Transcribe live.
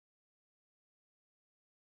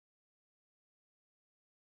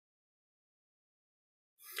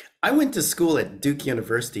I went to school at Duke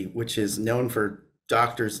University, which is known for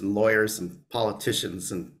doctors and lawyers and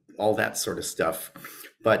politicians and all that sort of stuff.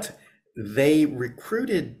 But they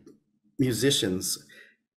recruited musicians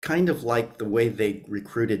kind of like the way they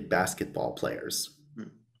recruited basketball players. Hmm.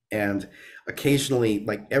 And occasionally,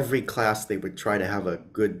 like every class, they would try to have a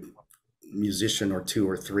good musician or two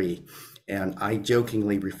or three. And I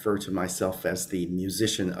jokingly refer to myself as the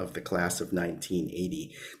musician of the class of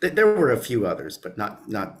 1980. There were a few others, but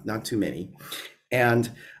not too many.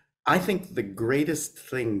 And I think the greatest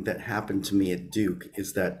thing that happened to me at Duke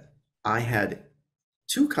is that I had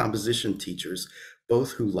two composition teachers,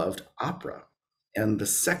 both who loved opera. And the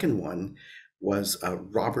second one was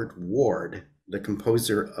Robert Ward, the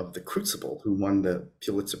composer of The Crucible, who won the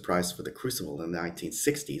Pulitzer Prize for The Crucible in the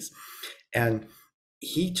 1960s. And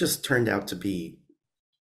he just turned out to be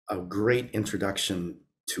a great introduction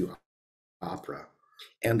to opera.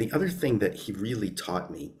 And the other thing that he really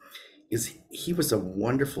taught me is he was a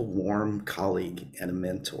wonderful, warm colleague and a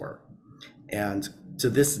mentor. And to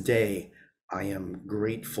this day, I am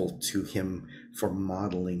grateful to him for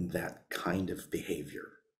modeling that kind of behavior.